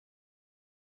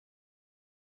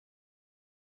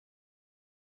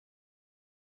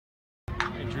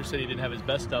Drew said he didn't have his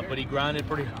best stuff, but he grinded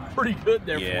pretty good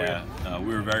there for you. Yeah,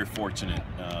 we were very fortunate.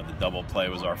 The double play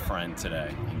was our friend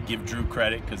today. And give Drew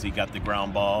credit because he got the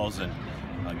ground balls, and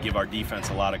give our defense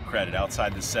a lot of credit.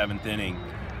 Outside the 7th inning,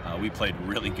 we played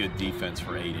really good defense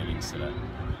for 8 innings today.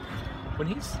 When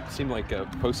he seemed like a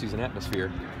postseason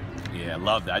atmosphere. Yeah, I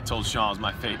loved it. I told Sean it was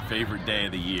my favorite day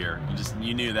of the year.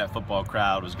 You knew that football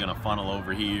crowd was going to funnel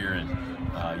over here,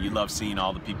 and you love seeing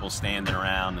all the people standing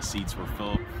around. The seats were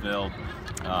filled.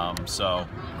 So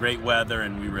great weather,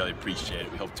 and we really appreciate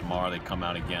it. We hope tomorrow they come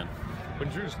out again. When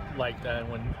Drew's like that,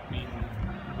 when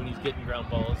he's getting ground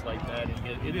balls like that,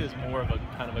 it is more of a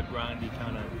kind of a grindy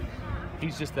kind of.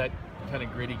 He's just that kind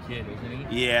of gritty kid, isn't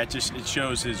he? Yeah, it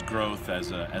shows his growth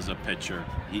as a pitcher.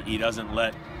 He doesn't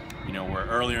let, where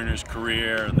earlier in his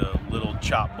career, the little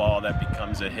chop ball that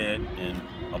becomes a hit and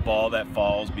a ball that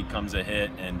falls becomes a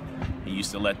hit, and he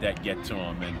used to let that get to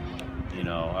him. And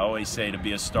I always say to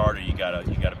be a starter, you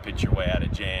gotta pitch your way out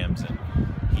of jams, and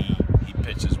he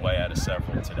pitched his way out of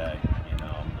several today.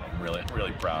 I'm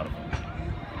really proud of him.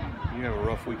 You have a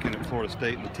rough weekend at Florida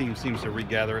State, and the team seems to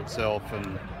regather itself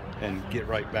and get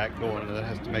right back going, and that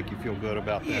has to make you feel good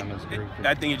about them as a group.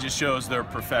 I think it just shows their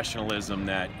professionalism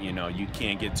that, you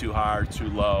can't get too high or too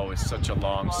low. It's such a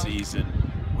long season.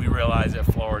 We realized at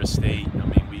Florida State,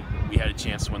 we had a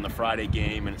chance to win the Friday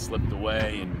game and it slipped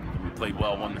away, and we played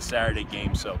well, won the Saturday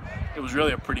game, so it was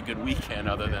really a pretty good weekend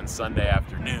other than Sunday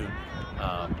afternoon.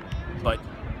 But,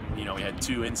 we had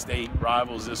 2 in-state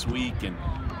rivals this week and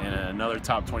another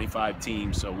top 25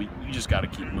 team, so you just got to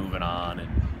keep moving on. And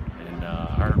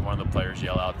I heard one of the players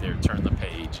yell out there, "Turn the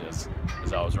page," as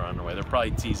I was running away. They're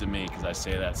probably teasing me because I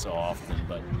say that so often,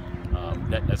 but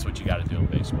that's what you got to do in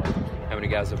baseball. How many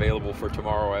guys available for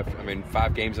tomorrow?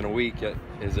 5 games in a week.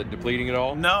 Is it depleting at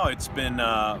all? No, it's been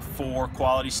 4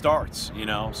 quality starts,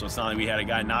 so it's not like we had a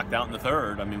guy knocked out in the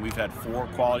 3rd. We've had 4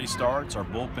 quality starts. Our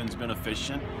bullpen's been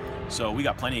efficient, so we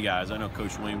got plenty of guys. I know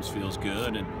Coach Williams feels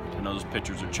good, and I know those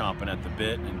pitchers are chomping at the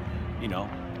bit, and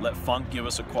let Funk give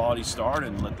us a quality start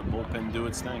and let the bullpen do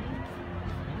its thing.